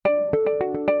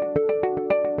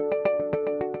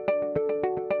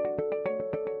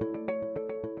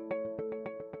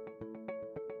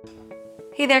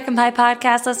Hey there, Comply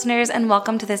Podcast listeners, and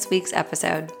welcome to this week's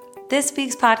episode. This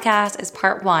week's podcast is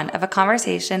part one of a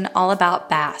conversation all about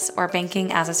BaaS, or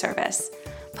Banking as a Service.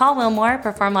 Paul Wilmore,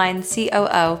 Performline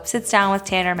COO, sits down with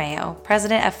Tanner Mayo,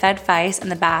 president of FedFice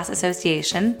and the BaaS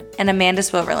Association, and Amanda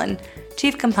Swoverlin,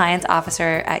 chief compliance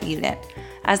officer at Unit,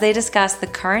 as they discuss the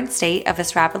current state of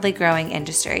this rapidly growing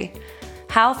industry,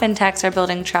 how fintechs are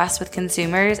building trust with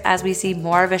consumers as we see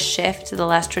more of a shift to the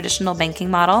less traditional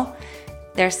banking model,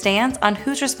 their stance on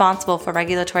who's responsible for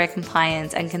regulatory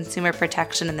compliance and consumer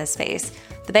protection in this space,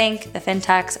 the bank, the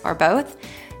fintechs, or both,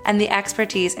 and the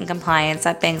expertise and compliance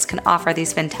that banks can offer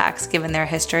these fintechs given their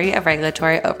history of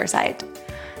regulatory oversight.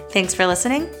 Thanks for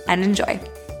listening and enjoy.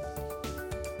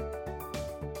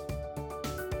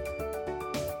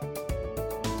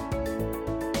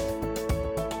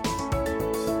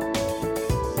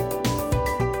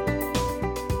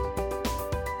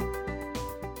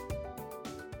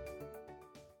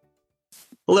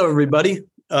 Hello, everybody.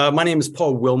 My name is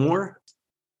Paul Wilmore.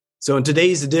 So in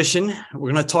today's edition,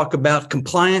 we're going to talk about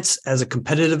compliance as a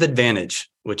competitive advantage,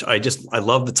 which I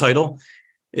love the title.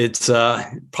 It's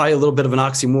probably a little bit of an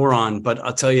oxymoron, but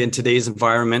I'll tell you, in today's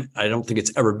environment, I don't think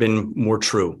it's ever been more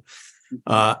true.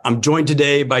 I'm joined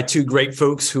today by two great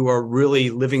folks who are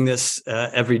really living this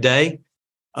every day.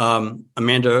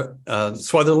 Amanda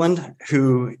Swoverlin,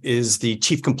 who is the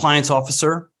Chief Compliance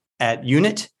Officer at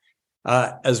Unit,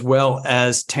 as well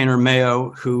as Tanner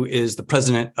Mayo, who is the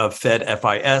president of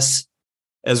FedFice,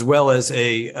 as well as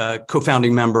a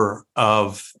co-founding member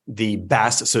of the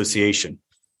BaaS Association.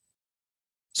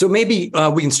 So maybe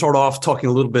we can start off talking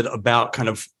a little bit about kind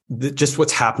of just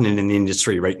what's happening in the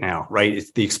industry right now, right?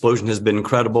 The explosion has been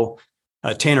incredible.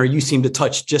 Tanner, you seem to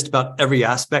touch just about every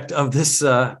aspect of this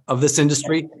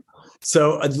industry.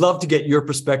 So I'd love to get your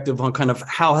perspective on kind of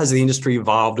how has the industry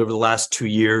evolved over the last 2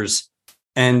 years,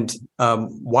 and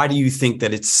why do you think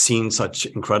that it's seen such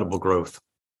incredible growth?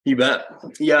 You bet.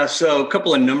 Yeah. So a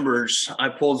couple of numbers I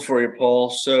pulled for you, Paul.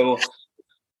 So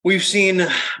we've seen,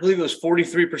 I believe it was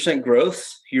 43%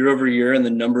 growth year over year in the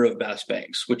number of BaaS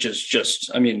banks, which is just,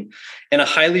 in a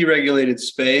highly regulated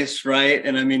space, right?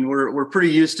 And we're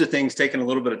pretty used to things taking a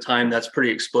little bit of time. That's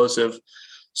pretty explosive.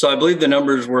 So I believe the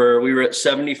numbers we were at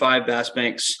 75 BaaS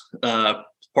banks,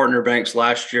 partner banks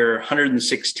last year,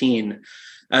 116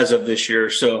 as of this year.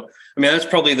 So, that's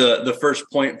probably the first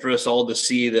point for us all to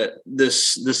see that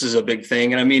this is a big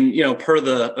thing. And per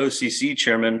the OCC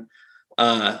chairman,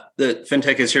 that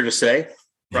fintech is here to stay,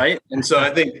 right? And so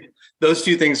I think those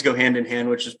two things go hand in hand,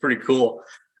 which is pretty cool.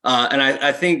 And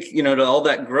I think, to all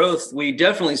that growth, we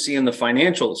definitely see in the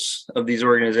financials of these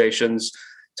organizations,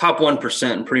 top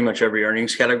 1% in pretty much every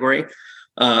earnings category.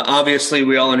 Obviously,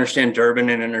 we all understand Durbin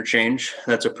and interchange.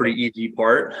 That's a pretty easy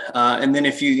part. And then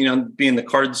if you, be in the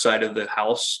card side of the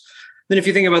house, then if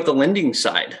you think about the lending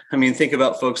side, think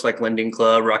about folks like Lending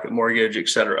Club, Rocket Mortgage, et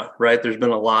cetera, right? There's been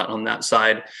a lot on that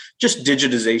side, just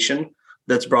digitization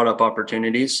that's brought up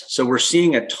opportunities. So we're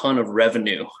seeing a ton of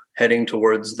revenue heading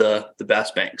towards the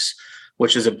BaaS banks,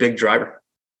 which is a big driver.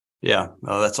 Yeah,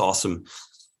 that's awesome.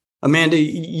 Amanda,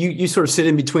 you sort of sit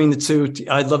in between the two.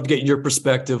 I'd love to get your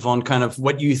perspective on kind of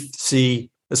what you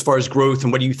see as far as growth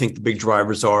and what do you think the big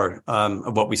drivers are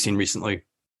of what we've seen recently.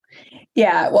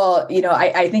 Yeah, well,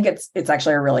 I think it's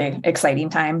actually a really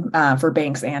exciting time for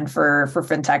banks and for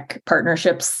fintech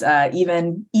partnerships,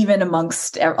 even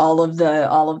amongst all of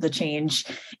the change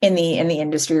in the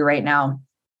industry right now.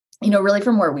 Really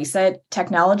from where we sit,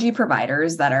 technology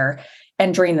providers that are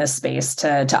entering this space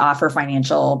to offer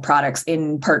financial products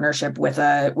in partnership with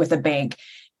a bank.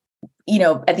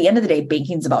 At the end of the day,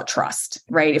 banking is about trust,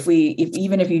 right?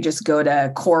 Even if you just go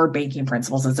to core banking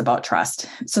principles, it's about trust.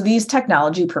 So these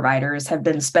technology providers have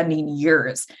been spending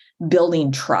years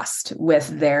building trust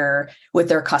with their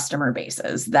customer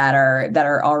bases that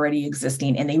are already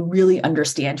existing, and they really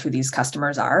understand who these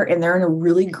customers are, and they're in a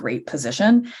really great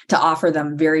position to offer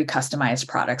them very customized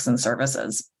products and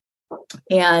services.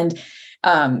 And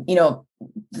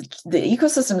the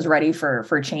ecosystem is ready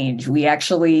for change. We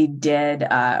actually did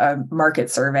a market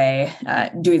survey,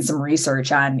 doing some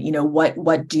research on,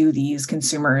 what do these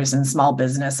consumers and small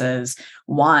businesses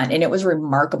want? And it was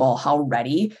remarkable how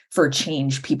ready for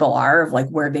change people are, of like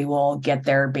where they will get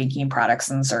their banking products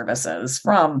and services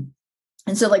from.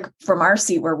 And so from our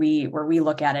seat where we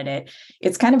look at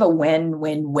it's kind of a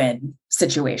win-win-win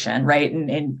situation, right?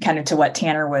 And kind of to what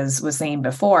Tanner was saying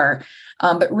before,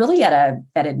 but really at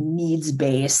a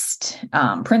needs-based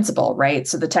principle, right?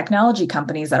 So the technology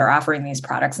companies that are offering these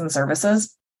products and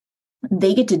services,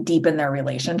 they get to deepen their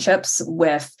relationships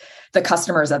with the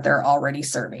customers that they're already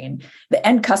serving. The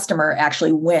end customer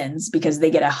actually wins because they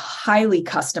get a highly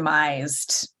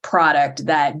customized product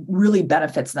that really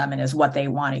benefits them and is what they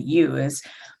want to use.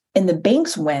 And the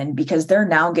banks win because they're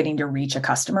now getting to reach a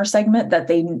customer segment that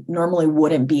they normally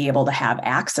wouldn't be able to have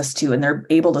access to, and they're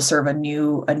able to serve a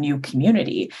new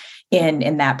community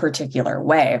in that particular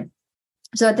way.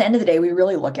 So at the end of the day, we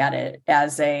really look at it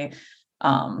as a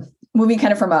moving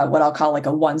kind of from what I'll call like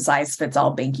a one size fits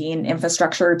all banking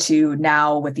infrastructure to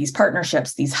now with these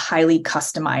partnerships, these highly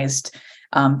customized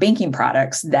banking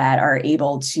products that are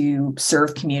able to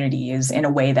serve communities in a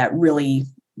way that really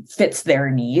fits their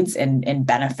needs and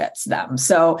benefits them.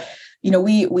 So,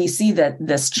 we see that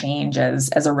this change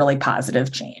as a really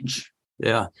positive change.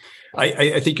 Yeah,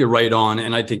 I think you're right on.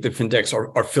 And I think the fintechs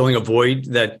are filling a void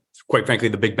that, quite frankly,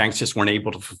 the big banks just weren't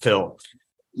able to fulfill.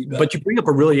 But you bring up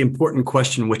a really important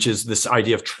question, which is this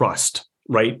idea of trust,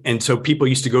 right? And so people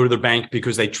used to go to their bank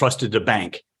because they trusted the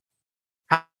bank.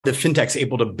 How are the fintechs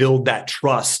able to build that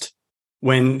trust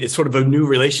when it's sort of a new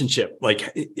relationship?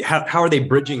 Like, how are they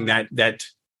bridging that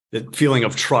feeling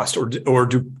of trust, or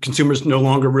do consumers no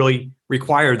longer really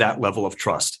require that level of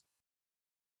trust?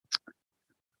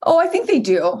 Oh, I think they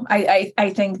do.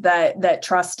 I think that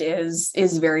trust is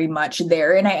very much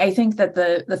there. And I think that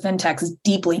the fintechs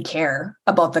deeply care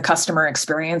about the customer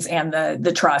experience and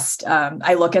the trust.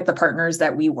 I look at the partners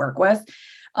that we work with,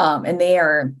 and they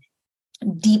are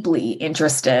deeply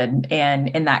interested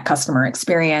in that customer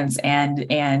experience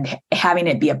and having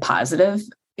it be a positive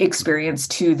experience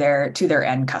to their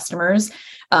end customers.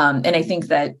 And I think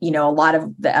that, a lot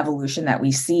of the evolution that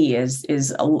we see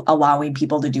is allowing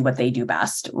people to do what they do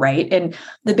best, right? And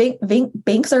the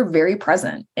banks are very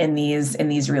present in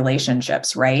these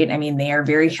relationships, right? I mean, they are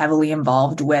very heavily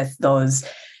involved with those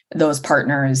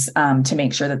partners to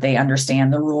make sure that they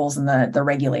understand the rules and the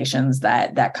regulations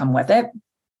that come with it.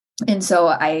 And so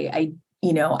I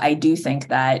do think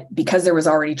that because there was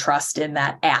already trust in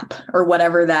that app or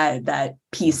whatever that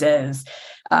piece is,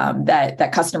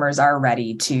 that customers are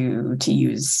ready to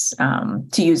use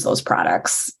those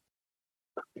products.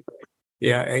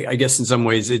 Yeah, I guess in some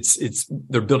ways it's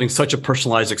they're building such a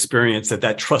personalized experience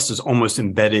that trust is almost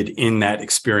embedded in that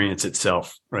experience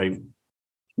itself, right?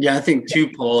 Yeah, I think too,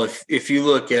 Paul, if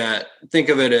you think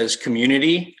of it as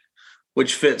community,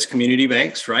 which fits community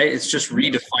banks, right? It's just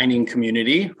redefining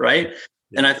community, right?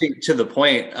 Yeah. And I think to the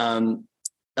point,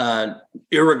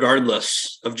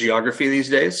 irregardless of geography these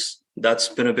days, that's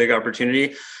been a big opportunity.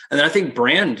 And then I think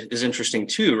brand is interesting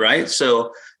too, right?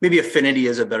 So maybe affinity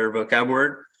is a better vocab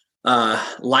word.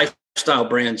 Lifestyle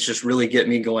brands just really get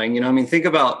me going. Think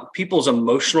about people's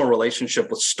emotional relationship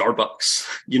with Starbucks.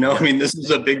 This is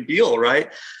a big deal,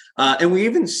 right? And we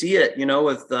even see it,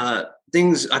 with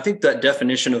things. I think that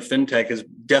definition of fintech is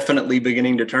definitely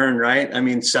beginning to turn, right?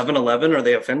 7-Eleven, are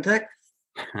they a fintech?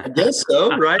 I guess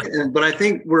so, right? But I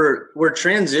think we're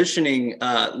transitioning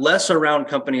less around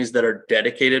companies that are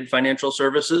dedicated financial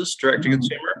services, direct to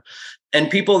consumer, and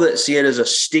people that see it as a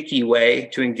sticky way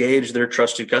to engage their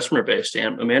trusted customer base. To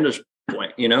Amanda's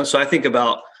point, So I think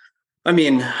about,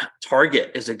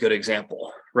 Target is a good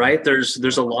example, right?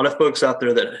 There's a lot of folks out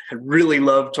there that really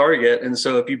love Target, and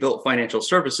so if you built financial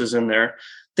services in there,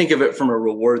 think of it from a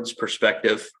rewards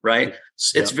perspective, right?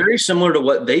 It's very similar to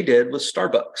what they did with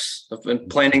Starbucks, of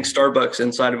planning Starbucks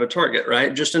inside of a Target,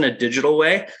 right? Just in a digital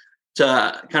way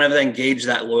to kind of engage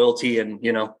that loyalty and,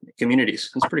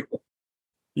 communities. It's pretty cool.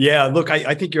 Yeah, look,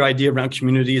 I think your idea around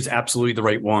community is absolutely the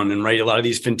right one. And right, a lot of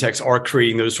these fintechs are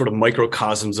creating those sort of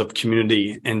microcosms of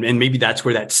community. And maybe that's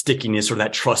where that stickiness or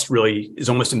that trust really is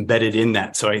almost embedded in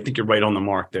that. So I think you're right on the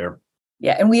mark there.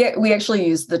 Yeah. And we actually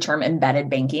use the term embedded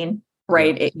banking,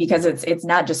 right? Because it's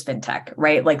not just fintech,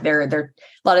 right? Like they're a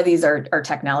lot of these are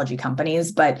technology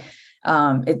companies, but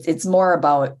it's more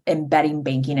about embedding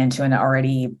banking into an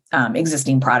already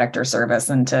existing product or service.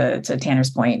 And to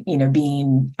Tanner's point,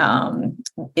 being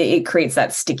it creates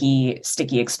that sticky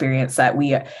experience that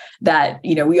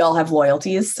we all have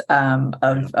loyalties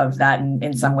of that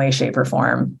in some way, shape, or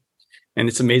form. And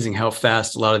it's amazing how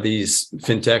fast a lot of these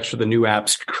fintechs or the new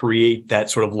apps create that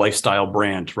sort of lifestyle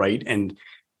brand, right? And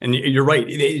you're right.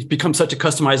 It becomes such a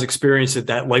customized experience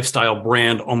that lifestyle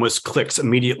brand almost clicks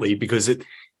immediately because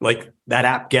like that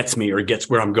app gets me or gets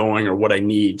where I'm going or what I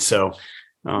need. So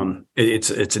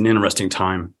it's an interesting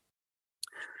time.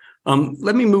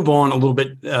 Let me move on a little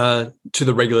bit to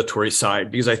the regulatory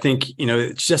side, because I think,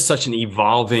 it's just such an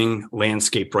evolving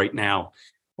landscape right now.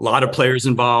 A lot of players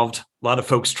involved, a lot of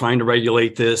folks trying to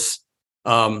regulate this.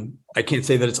 I can't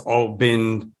say that it's all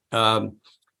been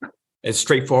as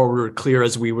straightforward or clear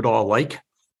as we would all like.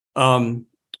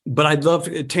 But I'd love,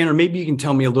 Tanner, maybe you can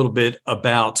tell me a little bit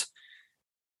about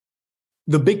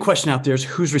the big question out there is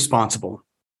who's responsible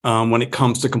when it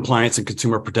comes to compliance and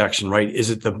consumer protection, right? Is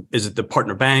it the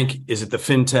partner bank? Is it the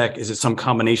fintech? Is it some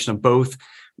combination of both?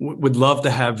 Would love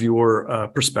to have your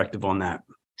perspective on that.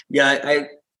 Yeah,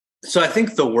 so I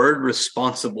think the word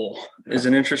responsible is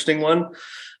an interesting one.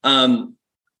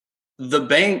 The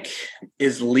bank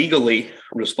is legally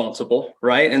responsible,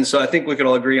 right? And so I think we could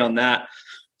all agree on that.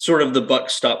 Sort of the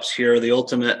buck stops here. The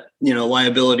ultimate,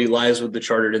 liability lies with the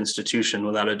chartered institution,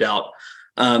 without a doubt.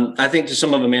 I think to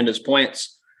some of Amanda's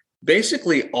points,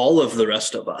 basically all of the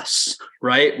rest of us,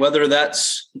 right? Whether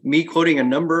that's me quoting a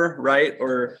number, right?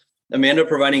 Or Amanda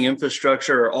providing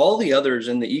infrastructure, or all the others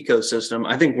in the ecosystem,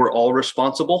 I think we're all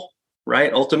responsible,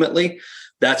 right? Ultimately,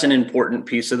 that's an important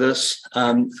piece of this.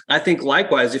 I think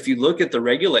likewise, if you look at the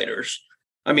regulators,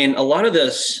 a lot of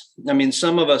this,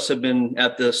 some of us have been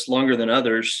at this longer than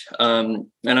others.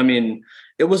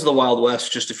 It was the Wild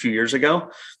West just a few years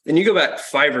ago. And you go back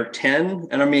 5 or 10,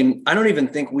 and I don't even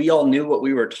think we all knew what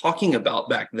we were talking about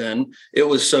back then. It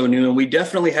was so new, and we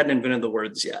definitely hadn't invented the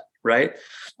words yet, right?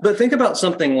 But think about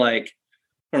something like,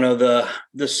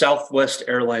 the Southwest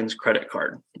Airlines credit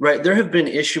card, right? There have been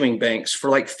issuing banks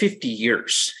for like 50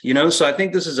 years, So I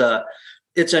think this is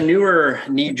it's a newer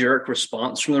knee-jerk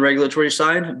response from the regulatory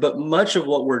side, but much of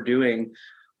what we're doing,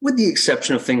 with the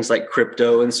exception of things like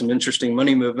crypto and some interesting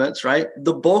money movements, right?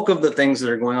 The bulk of the things that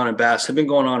are going on in BaaS have been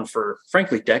going on for,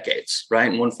 frankly, decades,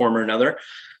 right? In one form or another.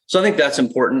 So I think that's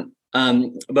important.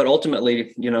 But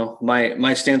ultimately,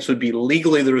 my stance would be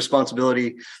legally the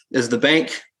responsibility is the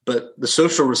bank, but the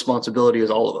social responsibility is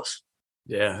all of us.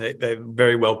 Yeah,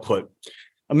 very well put.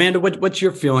 Amanda, what's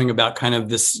your feeling about kind of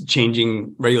this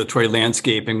changing regulatory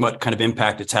landscape and what kind of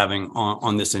impact it's having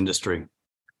on this industry?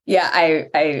 Yeah,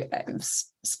 I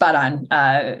spot on,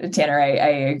 Tanner. I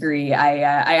agree.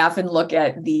 I often look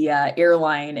at the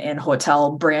airline and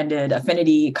hotel branded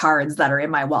affinity cards that are in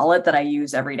my wallet that I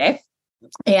use every day,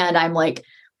 and I'm like,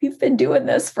 we've been doing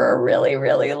this for a really,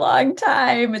 really long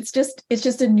time. It's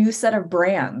just a new set of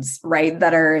brands, right?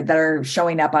 That are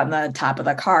showing up on the top of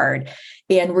the card.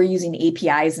 And we're using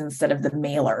APIs instead of the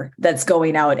mailer that's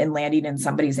going out and landing in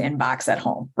somebody's inbox at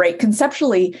home, right?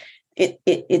 Conceptually,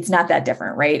 it's not that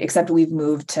different, right? Except we've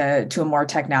moved to a more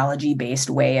technology-based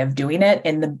way of doing it.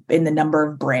 And the number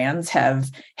of brands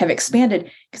have expanded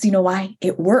because you know why?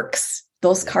 It works.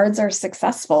 Those cards are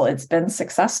successful. It's been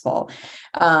successful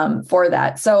for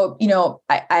that. So,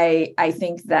 I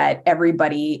think that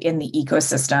everybody in the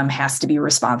ecosystem has to be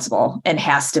responsible and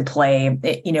has to play,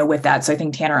 with that. So I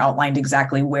think Tanner outlined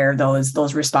exactly where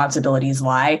those responsibilities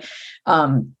lie.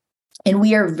 And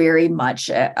we are very much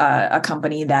a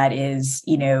company that is,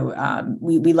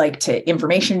 we like to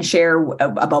information share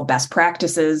about best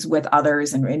practices with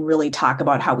others and really talk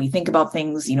about how we think about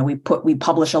things. We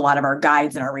publish a lot of our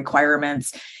guides and our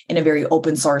requirements in a very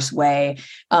open source way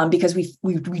because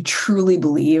we truly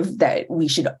believe that we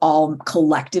should all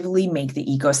collectively make the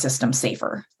ecosystem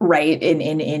safer, right?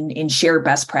 And share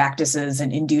best practices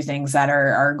and do things that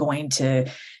are going to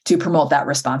promote that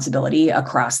responsibility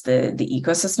across the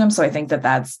ecosystem. So I think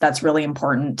that's really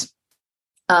important.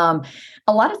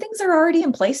 A lot of things are already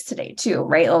in place today too,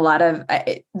 right?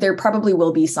 There probably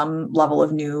will be some level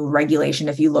of new regulation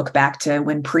if you look back to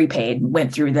when prepaid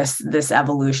went through this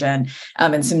evolution,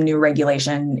 and some new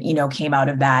regulation, came out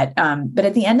of that. But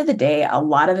at the end of the day, a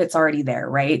lot of it's already there,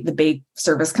 right? The Bank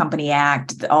Service Company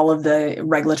Act, all of the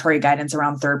regulatory guidance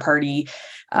around third-party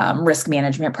risk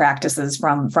management practices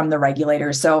from the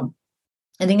regulators. So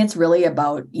I think it's really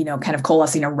about, kind of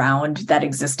coalescing around that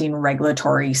existing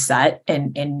regulatory set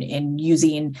and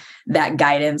using that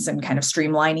guidance and kind of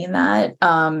streamlining that.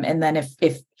 And then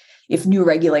if new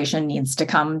regulation needs to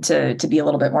come to be a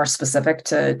little bit more specific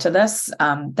to this,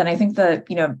 then I think that,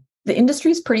 the industry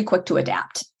is pretty quick to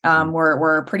adapt.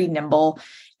 We're a pretty nimble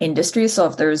industry. So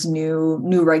if there's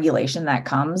new regulation that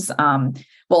comes,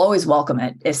 we'll always welcome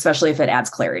it, especially if it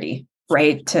adds clarity,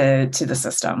 right, to the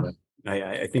system.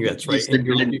 I think that's right.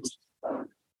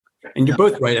 And you're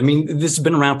both right. This has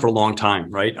been around for a long time,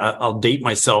 right? I'll date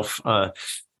myself probably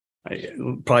a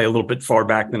little bit far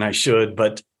back than I should,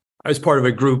 but I was part of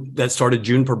a group that started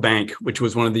Juniper Bank, which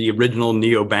was one of the original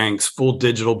neobanks, full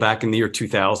digital back in the year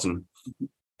 2000.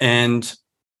 And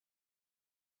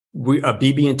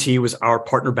BB&T was our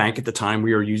partner bank at the time.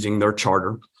 We were using their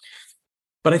charter.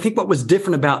 But I think what was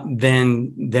different about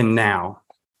then than now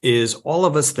is all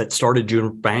of us that started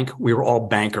Juniper Bank, we were all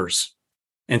bankers.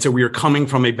 And so we were coming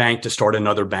from a bank to start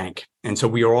another bank. And so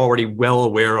we were already well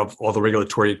aware of all the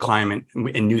regulatory climate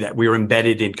and knew that we were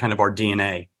embedded in kind of our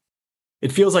DNA.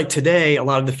 It feels like today, a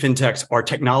lot of the fintechs are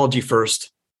technology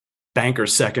first,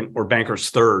 banker's second or banker's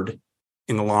third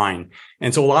in the line.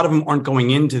 And so a lot of them aren't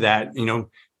going into that,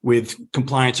 with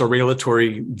compliance or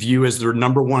regulatory view as their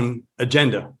number one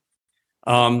agenda.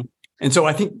 And so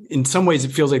I think in some ways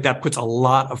it feels like that puts a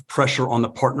lot of pressure on the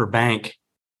partner bank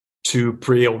to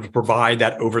be able to provide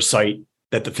that oversight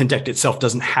that the fintech itself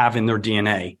doesn't have in their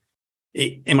DNA.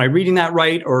 Am I reading that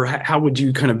right? Or how would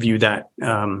you kind of view that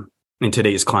in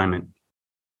today's climate?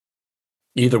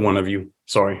 Either one of you,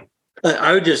 sorry.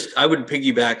 I would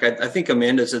piggyback. I think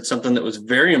Amanda said something that was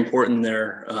very important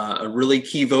there, a really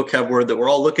key vocab word that we're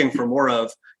all looking for more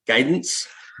of: guidance.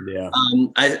 Yeah.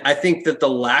 I think that the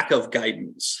lack of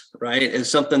guidance, right,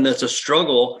 is something that's a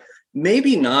struggle,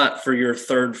 maybe not for your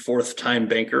third, fourth time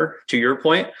banker, to your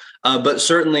point, but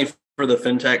certainly for the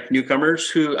fintech newcomers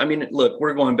who, look,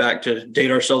 we're going back to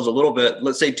date ourselves a little bit,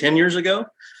 let's say 10 years ago.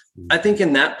 I think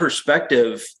in that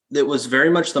perspective, it was very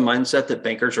much the mindset that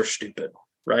bankers are stupid.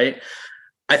 Right.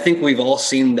 I think we've all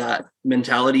seen that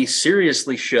mentality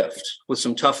seriously shift with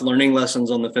some tough learning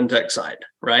lessons on the fintech side.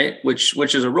 Right. Which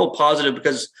is a real positive,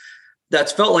 because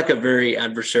that's felt like a very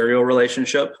adversarial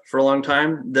relationship for a long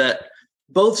time, that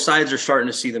both sides are starting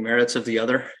to see the merits of the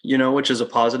other, which is a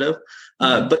positive.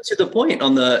 But to the point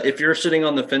if you're sitting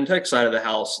on the fintech side of the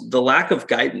house, the lack of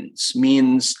guidance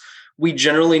means we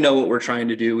generally know what we're trying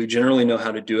to do. We generally know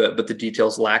how to do it, but the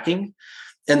details lacking.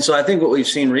 And so I think what we've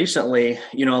seen recently,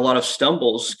 a lot of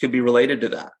stumbles could be related to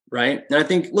that, right? And I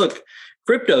think, look,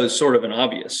 crypto is sort of an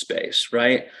obvious space,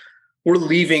 right? We're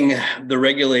leaving the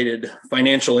regulated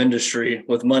financial industry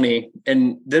with money,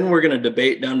 and then we're going to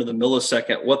debate down to the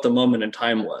millisecond what the moment in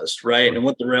time was, right? And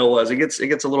what the rail was. It gets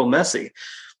a little messy.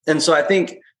 And so I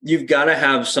think you've got to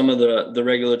have some of the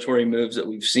regulatory moves that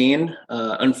we've seen.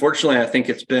 Unfortunately, I think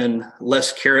it's been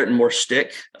less carrot and more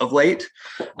stick of late.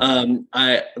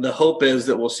 The hope is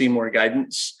that we'll see more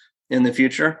guidance in the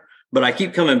future. But I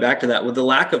keep coming back to that. With the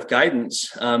lack of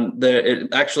guidance,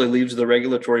 it actually leaves the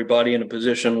regulatory body in a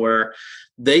position where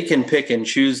they can pick and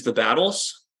choose the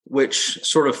battles, which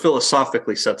sort of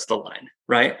philosophically sets the line,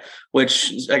 right?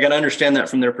 Which I got to understand that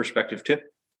from their perspective too.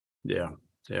 Yeah.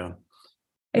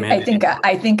 I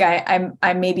think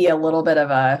I'm maybe a little bit of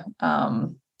a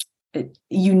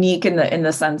unique in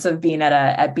the sense of being at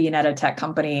a tech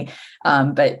company,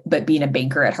 but being a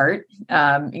banker at heart.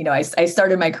 I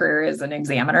started my career as an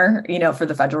examiner, for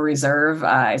the Federal Reserve.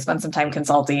 I spent some time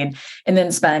consulting, and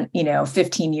then spent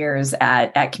 15 years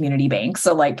at community banks.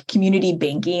 So like community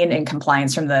banking and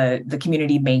compliance from the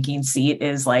community banking seat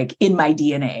is like in my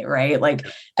DNA, right? Like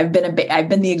I've been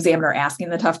the examiner asking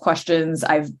the tough questions.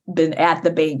 I've been at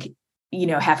the bank,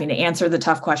 having to answer the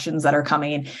tough questions that are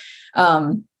coming.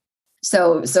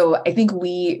 So I think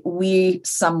we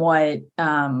somewhat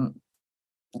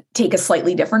take a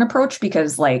slightly different approach,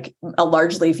 because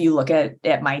largely, if you look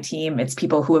at my team, it's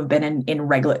people who have been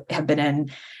in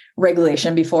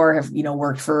regulation before, have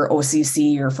worked for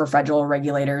OCC or for federal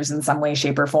regulators in some way,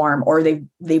 shape, or form, or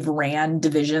they've ran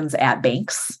divisions at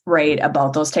banks, right,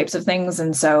 about those types of things.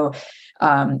 And so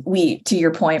we, to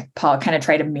your point, Paul, kind of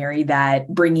try to marry that,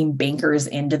 bringing bankers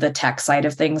into the tech side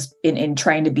of things in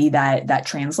trying to be that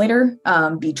translator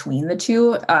between the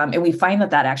two. And we find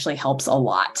that actually helps a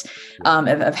lot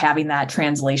of having that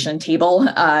translation table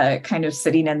kind of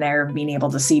sitting in there, being able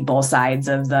to see both sides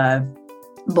of the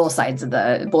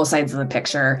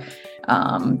picture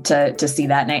to see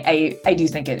that. And I do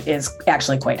think it is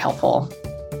actually quite helpful.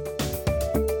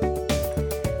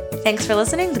 Thanks for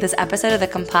listening to this episode of the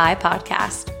Comply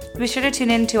podcast. Be sure to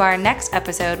tune in to our next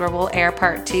episode, where we'll air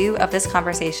part 2 of this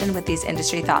conversation with these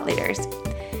industry thought leaders.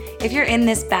 If you're in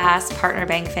this BaaS partner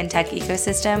bank fintech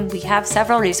ecosystem, we have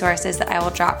several resources that I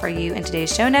will drop for you in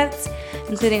today's show notes,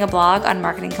 including a blog on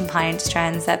marketing compliance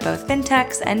trends that both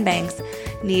fintechs and banks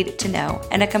need to know,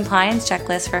 and a compliance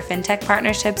checklist for fintech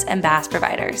partnerships and BaaS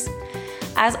providers.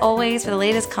 As always, for the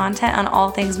latest content on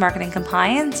all things marketing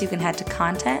compliance, you can head to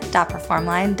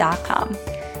content.performline.com.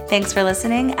 Thanks for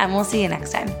listening, and we'll see you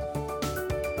next time.